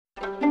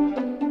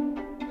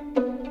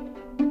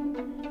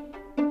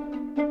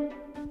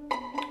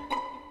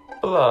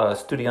Hola,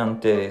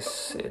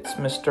 estudiantes. It's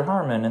Mr.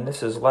 Harmon, and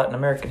this is Latin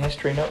American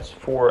History Notes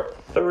for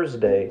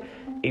Thursday,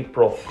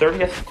 April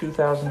 30th,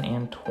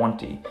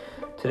 2020.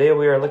 Today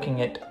we are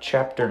looking at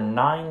Chapter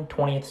 9,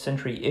 20th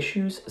Century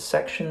Issues,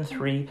 Section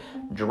 3,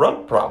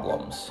 Drug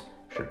Problems.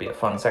 Should be a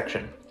fun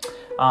section.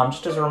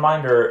 Just as a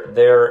reminder,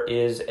 there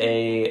is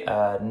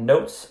a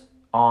notes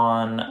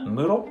on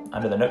Moodle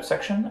under the notes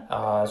section,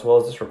 as well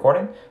as this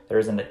recording. There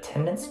is an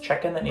attendance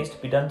check-in that needs to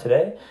be done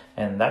today,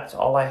 and that's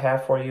all I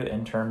have for you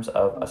in terms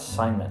of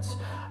assignments.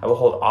 I will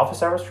hold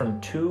office hours from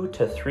 2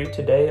 to 3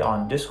 today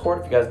on Discord.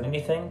 If you guys need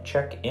anything,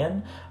 check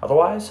in.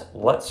 Otherwise,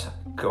 let's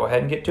go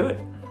ahead and get to it.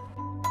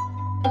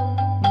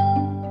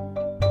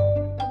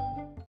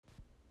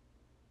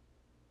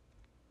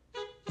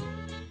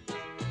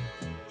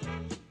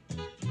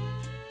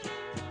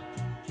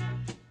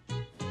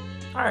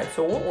 Alright,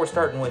 so what we're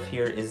starting with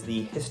here is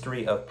the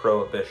history of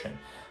Prohibition.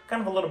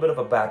 Kind of a little bit of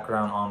a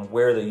background on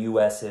where the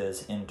U.S.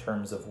 is in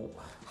terms of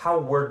how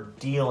we're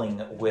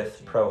dealing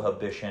with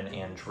prohibition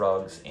and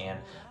drugs and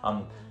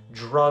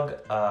drug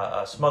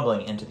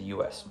smuggling into the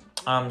U.S.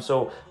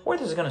 So where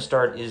this is going to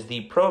start is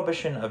the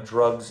prohibition of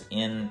drugs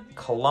in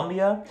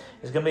Colombia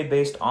is going to be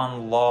based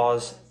on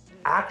laws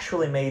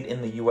actually made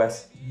in the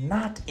U.S.,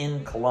 not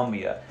in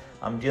Colombia.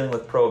 I'm dealing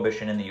with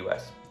prohibition in the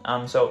U.S.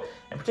 So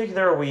in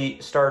particular, we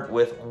start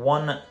with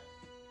one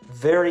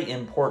very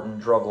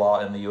important drug law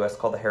in the U.S.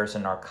 called the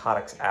Harrison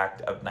Narcotics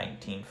Act of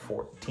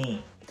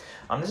 1914.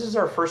 This is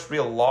our first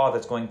real law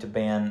that's going to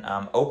ban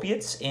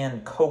opiates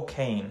and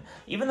cocaine.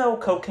 Even though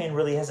cocaine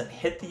really hasn't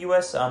hit the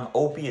U.S.,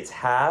 opiates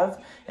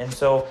have, and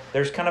so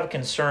there's kind of a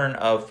concern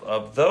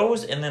of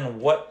those, and then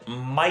what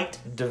might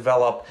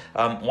develop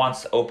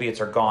once the opiates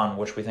are gone,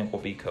 which we think will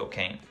be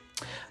cocaine.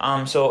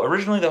 So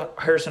originally the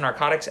Harrison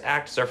Narcotics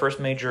Act is our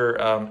first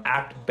major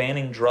act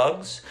banning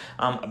drugs.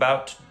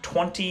 About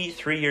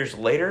 23 years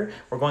later,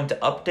 we're going to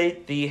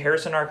update the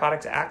Harrison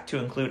Narcotics Act to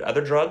include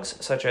other drugs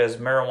such as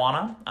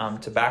marijuana,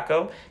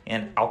 tobacco,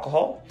 and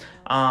alcohol.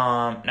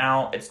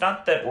 Now, it's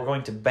not that we're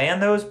going to ban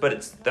those, but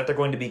it's that they're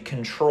going to be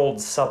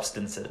controlled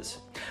substances.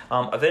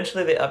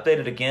 Eventually, they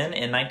updated again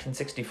in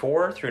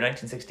 1964 through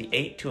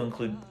 1968 to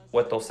include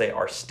what they'll say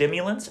are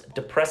stimulants,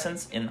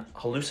 depressants, and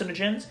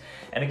hallucinogens.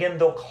 And again,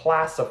 they'll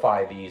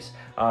classify these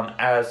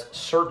as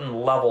certain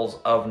levels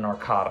of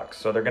narcotics.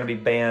 So they're going to be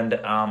banned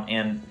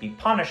and be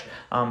punished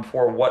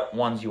for what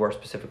ones you are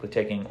specifically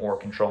taking or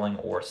controlling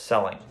or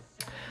selling.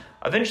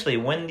 Eventually,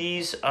 when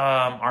these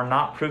are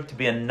not proved to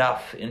be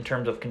enough in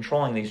terms of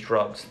controlling these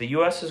drugs, the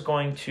U.S. is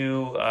going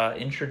to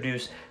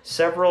introduce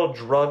several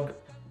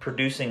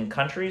drug-producing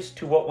countries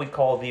to what we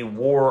call the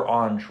War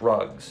on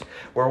Drugs,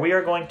 where we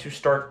are going to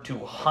start to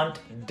hunt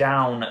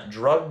down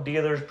drug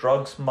dealers,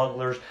 drug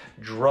smugglers,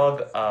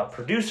 drug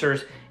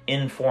producers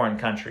in foreign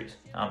countries.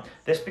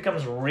 This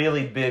becomes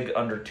really big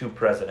under two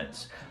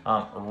presidents,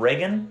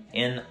 Reagan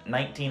in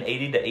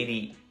 1980 to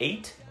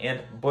 88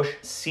 and Bush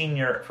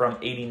Sr. from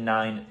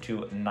 89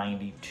 to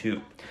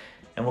 92.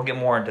 And we'll get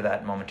more into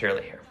that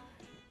momentarily here.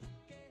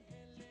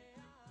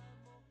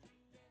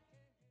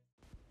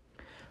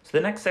 So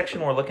the next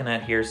section we're looking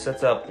at here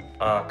sets up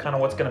kind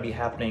of what's going to be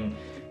happening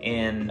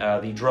in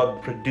the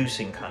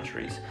drug-producing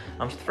countries.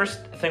 So the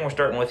first thing we're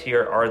starting with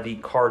here are the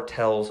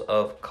cartels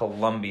of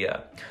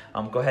Colombia.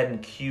 Go ahead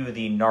and cue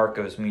the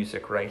Narcos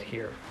music right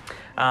here.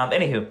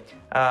 Anywho,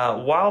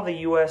 while the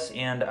U.S.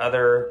 and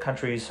other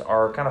countries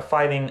are kind of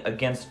fighting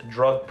against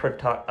drug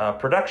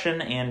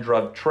production and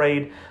drug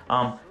trade,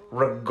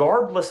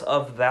 regardless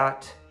of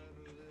that,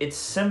 it's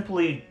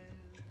simply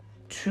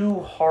too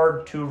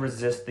hard to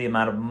resist the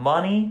amount of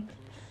money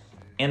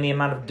and the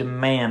amount of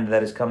demand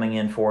that is coming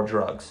in for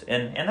drugs.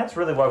 And that's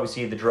really why we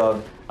see the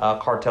drug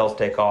cartels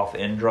take off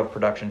and drug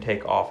production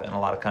take off in a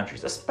lot of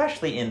countries,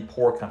 especially in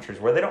poor countries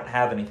where they don't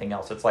have anything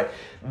else. It's like,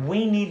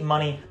 we need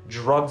money,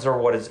 drugs are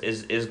what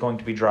is going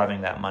to be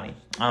driving that money.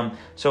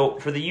 So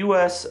for the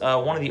U.S.,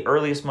 one of the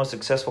earliest, most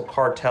successful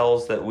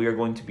cartels that we are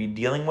going to be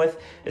dealing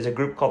with is a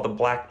group called the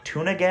Black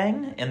Tuna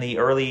Gang in the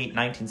early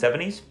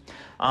 1970s.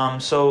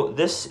 So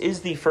this is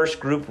the first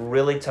group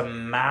really to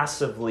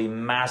massively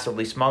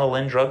smuggle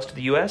in drugs to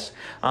the U.S.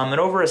 And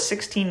over a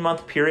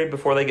 16-month period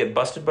before they get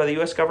busted by the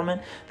U.S.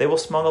 government, they will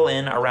smuggle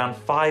in around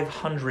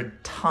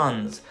 500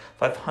 tons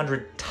of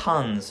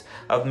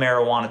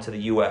marijuana to the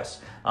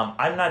U.S.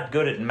 I'm not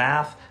good at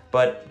math,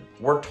 but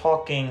we're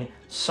talking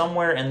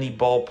somewhere in the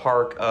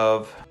ballpark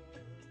of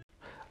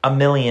 1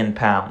 million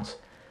pounds.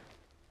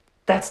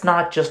 That's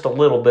not just a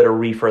little bit of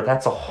reefer,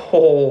 that's a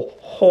whole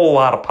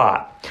lot of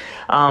pot.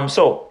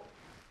 So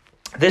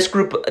this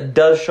group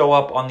does show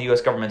up on the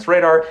U.S. government's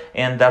radar,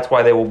 and that's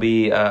why they will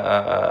be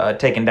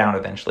taken down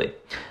eventually.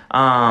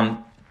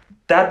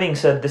 That being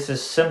said, this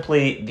is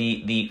simply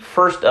the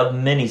first of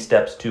many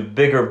steps to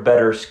bigger,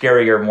 better,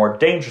 scarier, more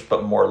dangerous,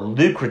 but more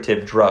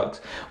lucrative drugs.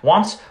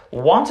 Once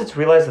it's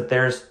realized that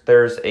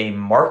there's a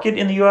market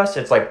in the U.S.,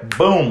 it's like,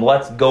 boom,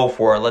 let's go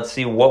for it. Let's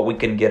see what we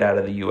can get out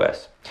of the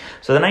U.S.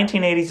 So the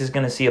 1980s is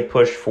going to see a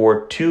push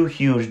for two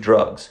huge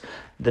drugs.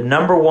 The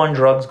number one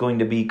drug is going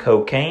to be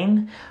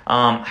cocaine.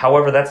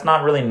 However, that's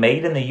not really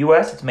made in the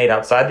U.S. It's made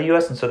outside the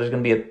U.S., and so there's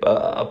going to be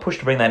a push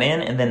to bring that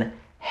in. And then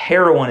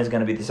heroin is going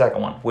to be the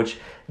second one, which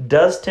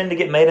does tend to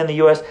get made in the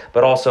U.S.,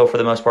 but also for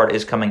the most part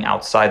is coming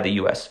outside the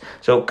U.S.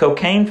 So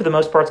cocaine for the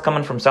most part is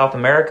coming from South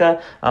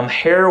America.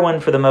 Heroin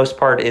for the most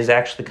part is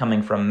actually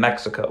coming from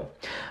Mexico.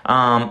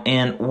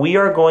 And we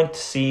are going to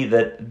see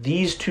that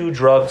these two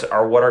drugs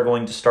are what are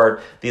going to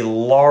start the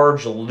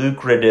large,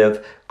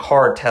 lucrative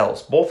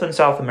cartels, both in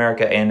South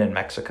America and in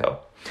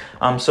Mexico.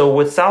 So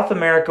with South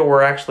America,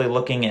 we're actually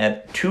looking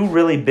at two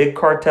really big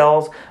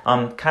cartels,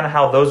 kind of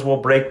how those will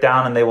break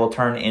down and they will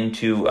turn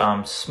into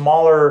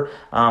smaller,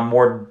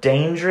 more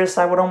dangerous,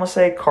 I would almost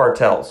say,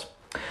 cartels.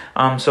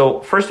 So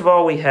first of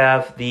all, we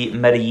have the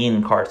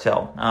Medellin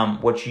cartel,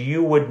 which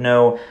you would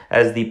know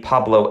as the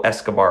Pablo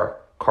Escobar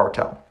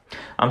cartel.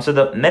 So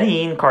the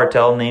Medellin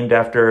cartel, named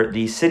after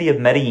the city of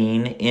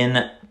Medellin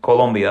in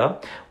Colombia,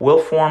 will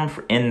form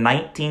in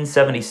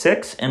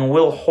 1976 and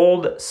will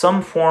hold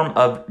some form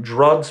of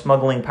drug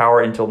smuggling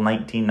power until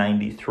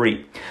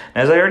 1993.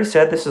 As I already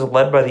said, this is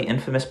led by the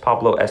infamous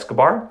Pablo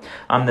Escobar.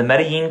 The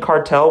Medellin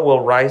cartel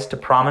will rise to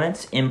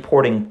prominence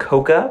importing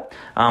coca,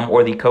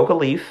 or the coca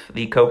leaf,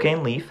 the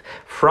cocaine leaf,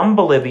 from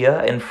Bolivia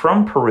and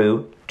from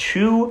Peru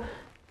to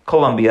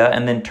Colombia,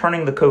 and then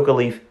turning the coca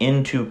leaf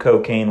into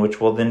cocaine,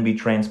 which will then be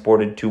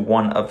transported to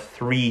one of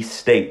three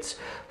states: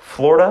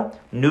 Florida,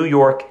 New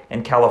York,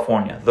 and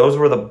California. Those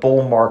were the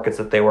bull markets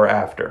that they were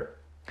after.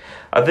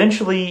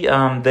 Eventually,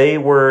 they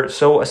were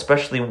so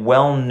especially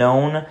well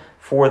known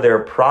for their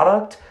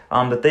product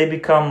that they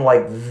become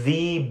like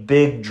the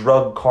big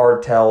drug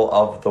cartel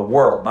of the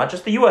world. Not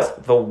just the U.S.,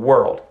 the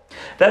world.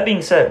 That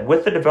being said,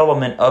 with the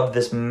development of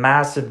this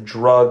massive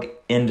drug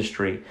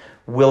industry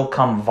will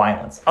come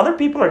violence. Other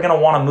people are going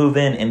to want to move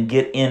in and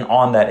get in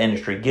on that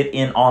industry, get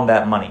in on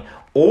that money.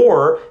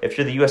 Or, if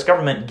you're the U.S.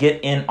 government,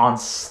 get in on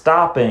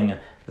stopping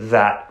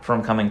that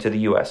from coming to the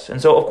U.S. And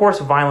so, of course,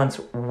 violence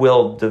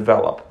will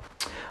develop.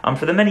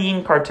 For the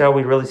Medellin cartel,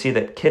 we really see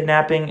that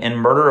kidnapping and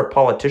murder of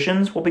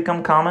politicians will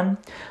become common.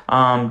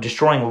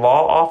 Destroying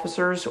law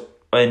officers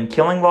and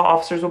killing law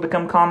officers will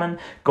become common.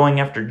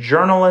 Going after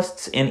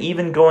journalists and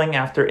even going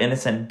after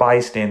innocent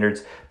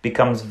bystanders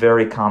becomes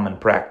very common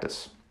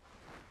practice.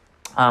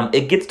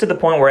 It gets to the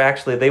point where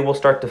actually they will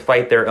start to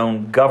fight their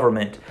own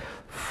government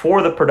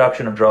for the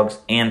production of drugs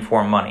and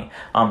for money.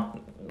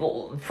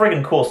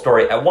 Friggin' cool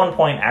story. At one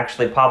point,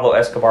 actually, Pablo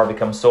Escobar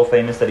becomes so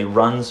famous that he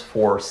runs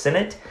for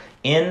Senate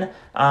in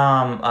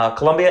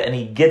Colombia, and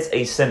he gets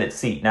a Senate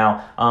seat.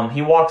 Now,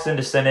 he walks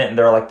into Senate, and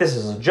they're like, this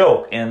is a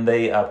joke, and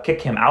they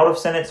kick him out of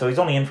Senate, so he's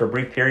only in for a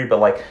brief period,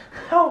 but like,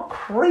 how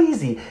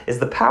crazy is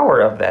the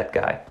power of that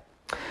guy?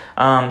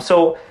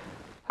 So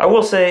I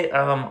will say,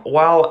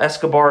 while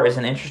Escobar is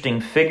an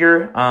interesting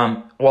figure,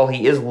 while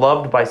he is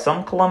loved by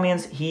some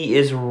Colombians, he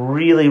is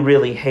really,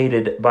 really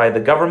hated by the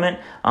government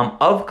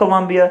of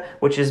Colombia,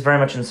 which is very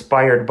much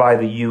inspired by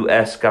the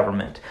U.S.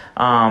 government.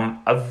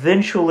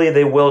 Eventually,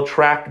 they will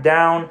track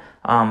down,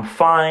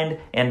 find,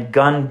 and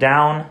gun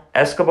down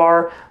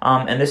Escobar,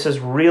 and this is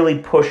really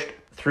pushed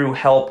through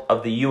help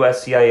of the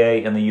U.S.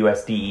 CIA and the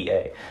U.S.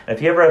 DEA. And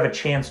if you ever have a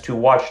chance to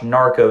watch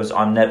Narcos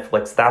on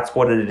Netflix, that's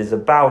what it is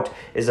about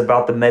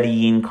the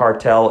Medellin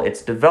cartel,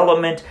 its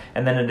development,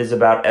 and then it is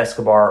about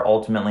Escobar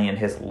ultimately in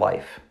his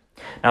life.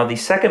 Now, the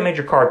second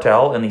major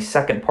cartel and the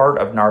second part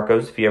of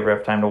Narcos, if you ever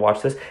have time to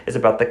watch this, is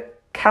about the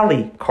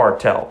Cali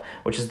cartel,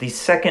 which is the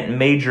second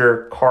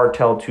major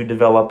cartel to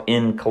develop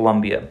in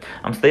Colombia.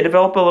 So they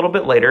develop a little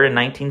bit later in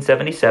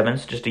 1977,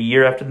 so just a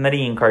year after the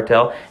Medellin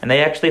cartel, and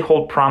they actually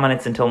hold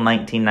prominence until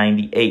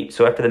 1998.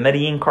 So after the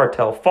Medellin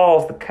cartel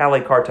falls, the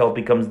Cali cartel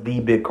becomes the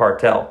big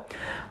cartel.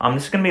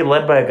 This is going to be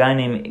led by a guy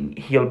named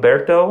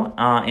Gilberto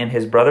and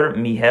his brother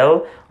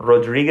Miguel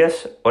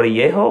Rodriguez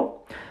Orejo,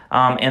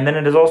 and then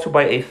it is also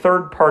by a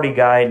third-party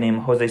guy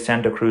named Jose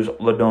Santa Cruz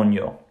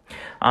Londoño.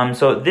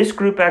 So this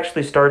group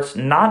actually starts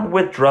not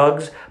with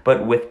drugs,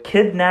 but with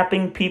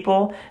kidnapping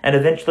people, and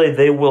eventually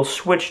they will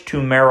switch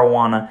to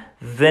marijuana,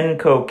 then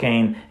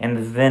cocaine,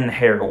 and then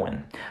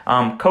heroin.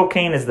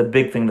 Cocaine is the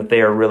big thing that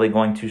they are really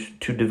going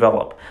to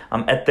develop.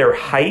 At their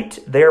height,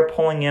 they are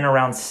pulling in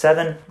around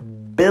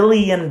 $7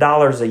 billion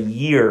a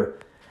year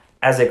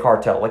as a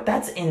cartel. Like,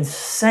 that's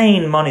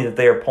insane money that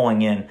they are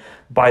pulling in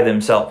by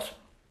themselves.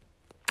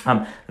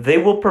 They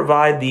will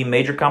provide the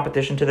major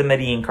competition to the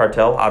Medellin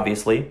cartel,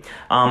 obviously,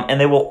 and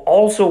they will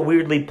also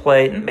weirdly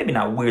play, maybe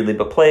not weirdly,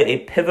 but play a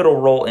pivotal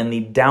role in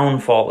the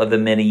downfall of the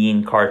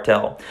Medellin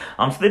cartel.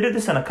 So they do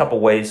this in a couple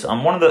ways.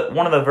 One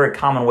of the very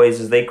common ways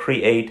is they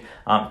create,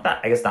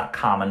 not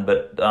common,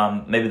 but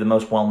maybe the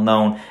most well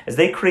known, is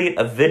they create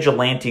a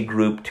vigilante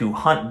group to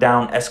hunt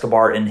down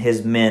Escobar and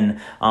his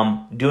men,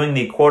 doing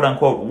the quote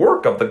unquote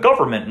work of the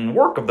government and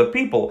work of the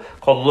people,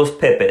 called Los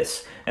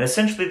Pepes. And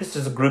essentially, this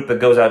is a group that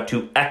goes out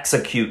to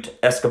execute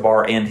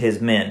Escobar and his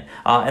men.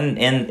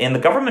 And the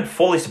government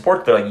fully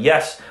supports it. They're like,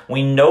 yes,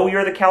 we know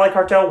you're the Cali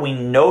cartel. We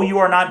know you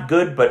are not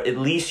good, but at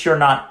least you're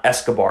not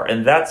Escobar.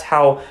 And that's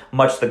how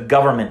much the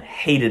government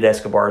hated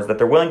Escobar, is that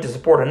they're willing to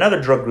support another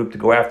drug group to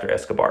go after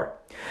Escobar.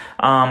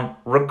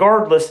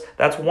 Regardless,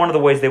 that's one of the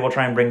ways they will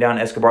try and bring down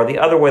Escobar. The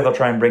other way they'll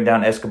try and bring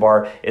down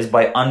Escobar is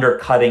by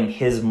undercutting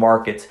his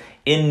markets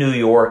in New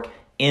York,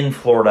 in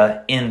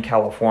Florida, in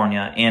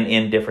California, and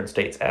in different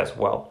states as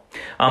well.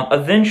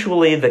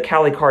 Eventually, the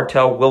Cali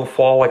cartel will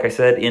fall, like I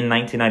said, in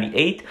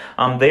 1998.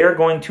 They are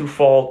going to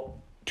fall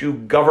to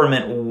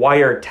government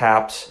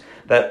wiretaps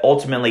that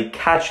ultimately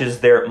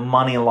catches their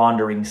money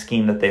laundering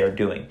scheme that they are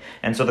doing.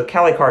 And so the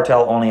Cali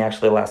cartel only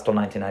actually lasts till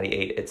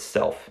 1998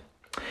 itself.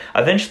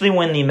 Eventually,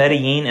 when the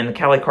Medellin and the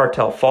Cali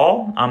cartel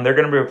fall, they're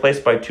going to be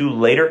replaced by two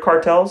later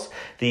cartels,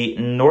 the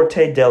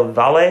Norte del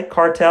Valle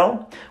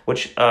cartel,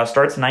 which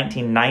starts in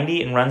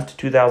 1990 and runs to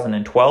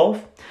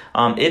 2012.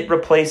 It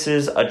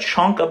replaces a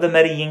chunk of the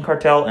Medellin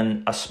cartel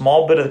and a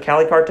small bit of the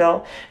Cali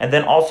cartel, and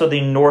then also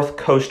the North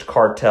Coast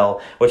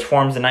cartel, which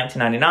forms in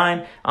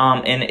 1999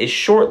 and is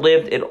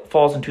short-lived. It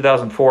falls in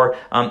 2004.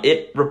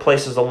 It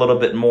replaces a little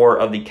bit more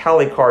of the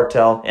Cali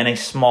cartel and a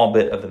small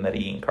bit of the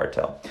Medellin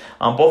cartel.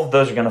 Both of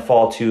those are going to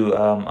fall to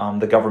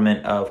the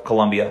government of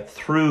Colombia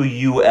through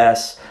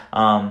U.S.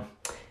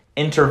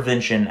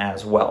 Intervention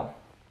as well.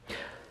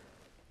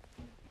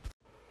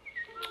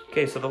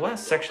 Okay, so the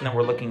last section that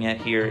we're looking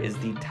at here is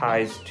the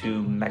ties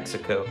to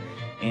Mexico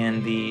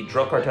and the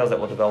drug cartels that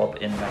will develop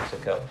in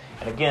Mexico.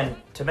 And again,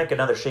 to make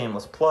another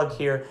shameless plug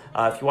here,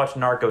 if you watch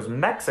Narcos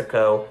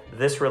Mexico,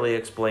 this really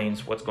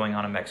explains what's going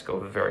on in Mexico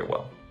very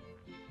well.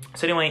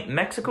 So anyway,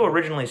 Mexico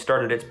originally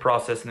started its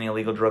process in the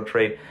illegal drug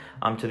trade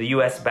to the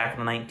U.S. back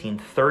in the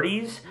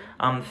 1930s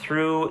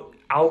through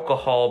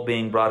alcohol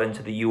being brought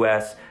into the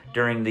U.S.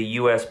 during the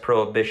U.S.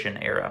 Prohibition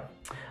era.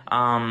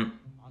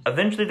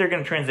 Eventually, they're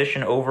going to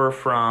transition over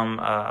from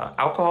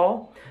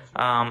alcohol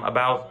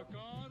about,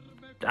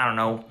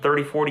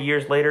 30, 40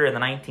 years later in the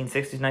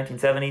 1960s,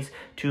 1970s,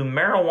 to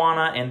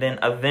marijuana, and then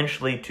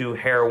eventually to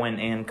heroin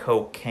and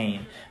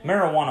cocaine.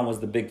 Marijuana was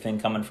the big thing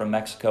coming from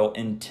Mexico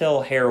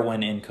until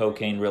heroin and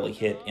cocaine really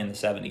hit in the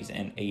 70s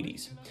and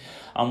 80s.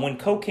 When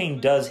cocaine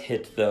does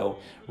hit, though,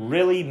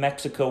 really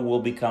Mexico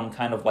will become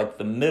kind of like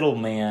the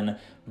middleman,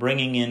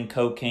 bringing in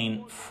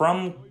cocaine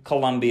from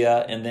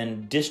Colombia and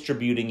then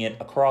distributing it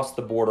across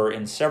the border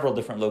in several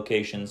different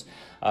locations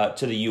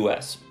to the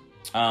U.S.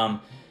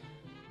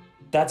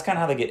 That's kind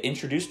of how they get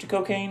introduced to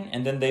cocaine,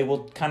 and then they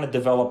will kind of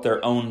develop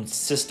their own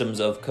systems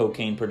of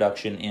cocaine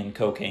production in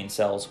cocaine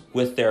cells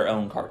with their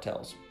own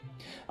cartels.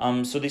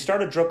 So the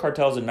start of drug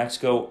cartels in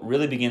Mexico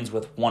really begins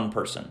with one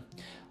person.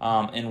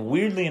 And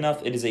weirdly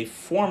enough, it is a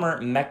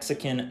former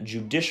Mexican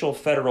judicial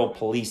federal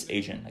police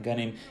agent, a guy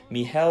named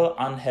Miguel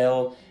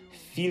Ángel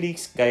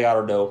Felix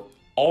Gallardo,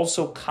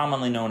 also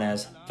commonly known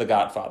as the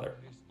Godfather.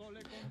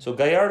 So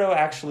Gallardo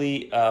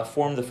actually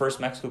formed the first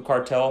Mexico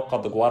cartel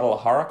called the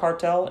Guadalajara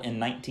cartel in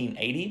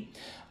 1980.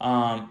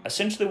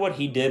 Essentially what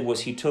he did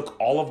was he took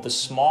all of the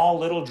small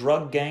little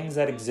drug gangs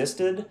that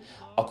existed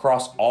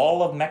across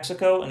all of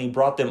Mexico, and he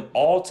brought them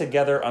all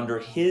together under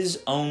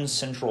his own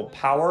central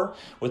power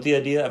with the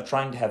idea of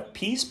trying to have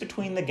peace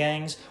between the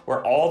gangs,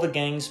 where all the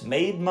gangs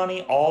made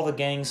money, all the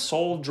gangs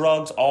sold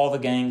drugs, all the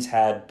gangs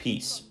had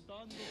peace.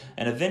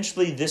 And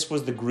eventually this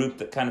was the group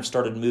that kind of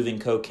started moving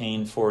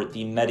cocaine for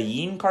the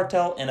Medellin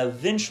cartel, and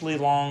eventually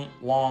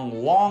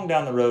long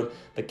down the road,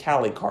 the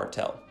Cali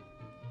cartel.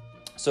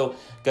 So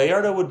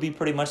Gallardo would be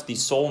pretty much the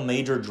sole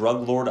major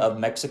drug lord of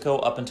Mexico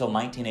up until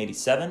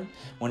 1987,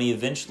 when he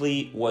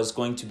eventually was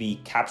going to be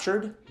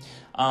captured.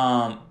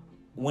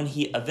 When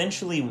he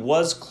eventually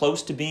was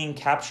close to being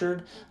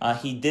captured,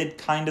 he did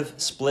kind of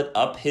split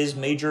up his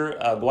major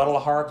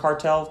Guadalajara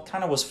cartel,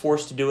 kind of was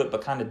forced to do it,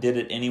 but kind of did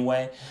it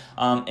anyway.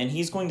 And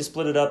he's going to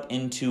split it up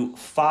into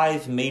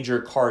 5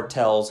 major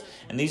cartels,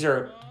 and these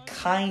are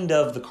kind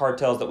of the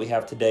cartels that we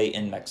have today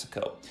in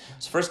Mexico.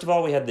 So first of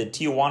all, we had the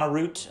Tijuana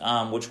route,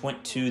 which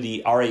went to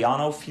the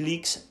Arellano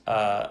Felix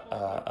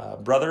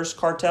brothers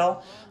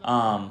cartel.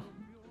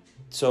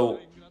 So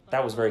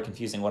that was very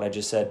confusing what I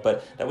just said,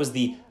 but that was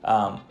the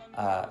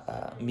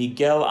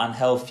Miguel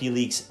Ángel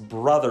Felix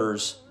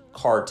brothers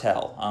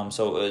cartel.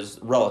 So it was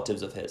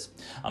relatives of his.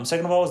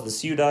 Second of all was the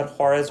Ciudad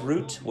Juarez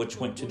route, which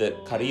went to the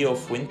Carrillo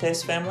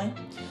Fuentes family.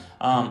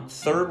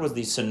 Third was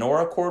the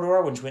Sonora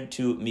corridor, which went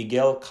to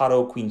Miguel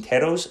Caro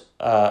Quintero's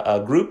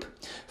group.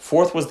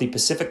 Fourth was the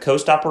Pacific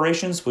Coast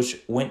operations,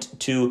 which went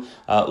to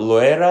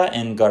Loera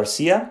and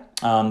Garcia.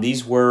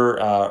 These were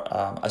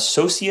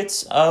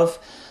associates of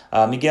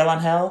Miguel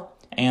Ángel.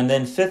 And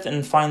then fifth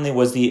and finally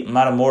was the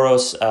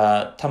Matamoros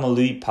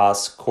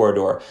Tamaulipas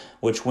corridor,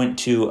 which went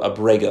to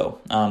Abrego.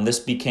 This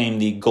became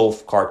the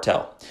Gulf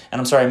cartel. And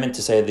I'm sorry, I meant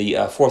to say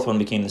the fourth one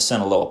became the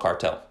Sinaloa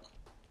cartel.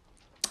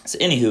 So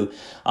anywho,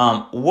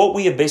 what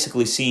we have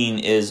basically seen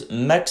is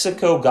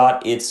Mexico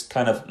got its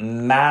kind of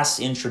mass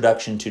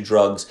introduction to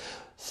drugs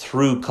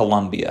through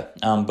Colombia,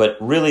 but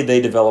really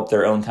they developed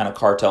their own kind of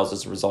cartels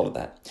as a result of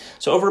that.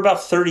 So over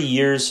about 30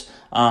 years,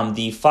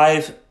 the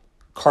 5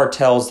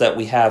 cartels that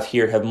we have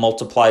here have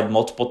multiplied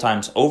multiple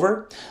times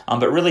over,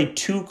 but really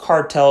 2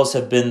 cartels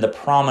have been the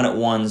prominent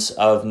ones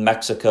of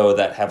Mexico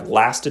that have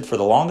lasted for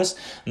the longest,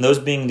 and those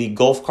being the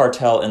Gulf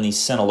cartel and the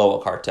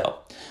Sinaloa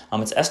cartel.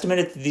 It's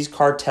estimated that these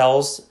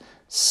cartels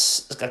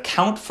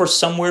account for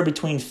somewhere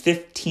between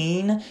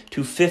 $15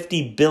 to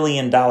 $50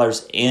 billion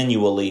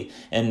annually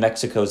in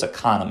Mexico's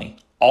economy.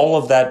 All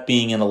of that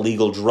being in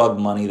illegal drug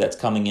money that's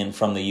coming in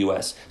from the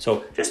U.S.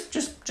 So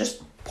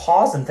just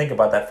pause and think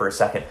about that for a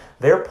second.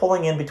 They're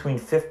pulling in between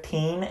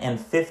 $15 and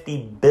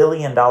 $50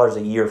 billion a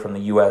year from the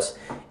U.S.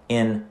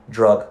 in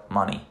drug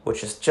money,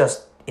 which is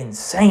just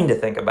insane to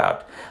think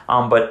about.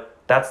 But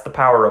that's the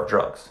power of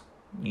drugs.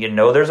 You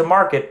know there's a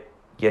market.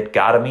 You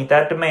got to meet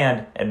that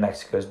demand, and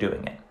Mexico's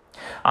doing it.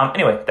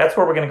 Anyway, that's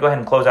where we're going to go ahead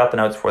and close out the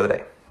notes for the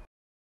day.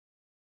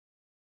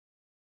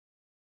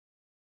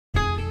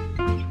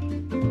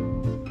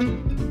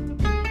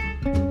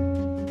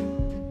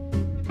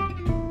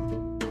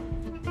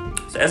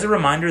 So as a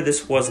reminder,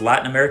 this was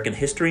Latin American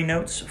History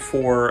Notes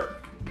for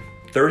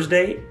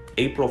Thursday,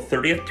 April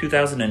 30th,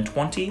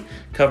 2020,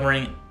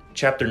 covering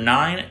Chapter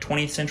 9,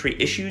 20th Century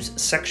Issues,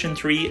 Section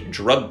 3,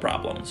 Drug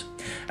Problems.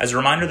 As a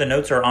reminder, the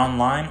notes are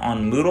online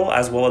on Moodle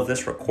as well as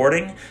this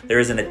recording. There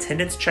is an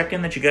attendance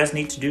check-in that you guys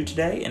need to do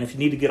today, and if you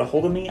need to get a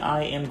hold of me,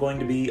 I am going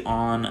to be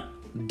on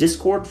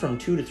Discord from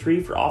 2 to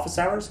 3 for office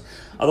hours.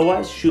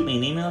 Otherwise, shoot me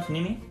an email if you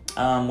need me.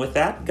 With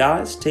that,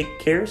 guys, take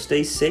care,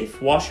 stay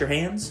safe, wash your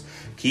hands,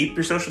 keep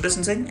your social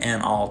distancing,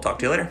 and I'll talk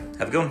to you later.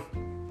 Have a good one.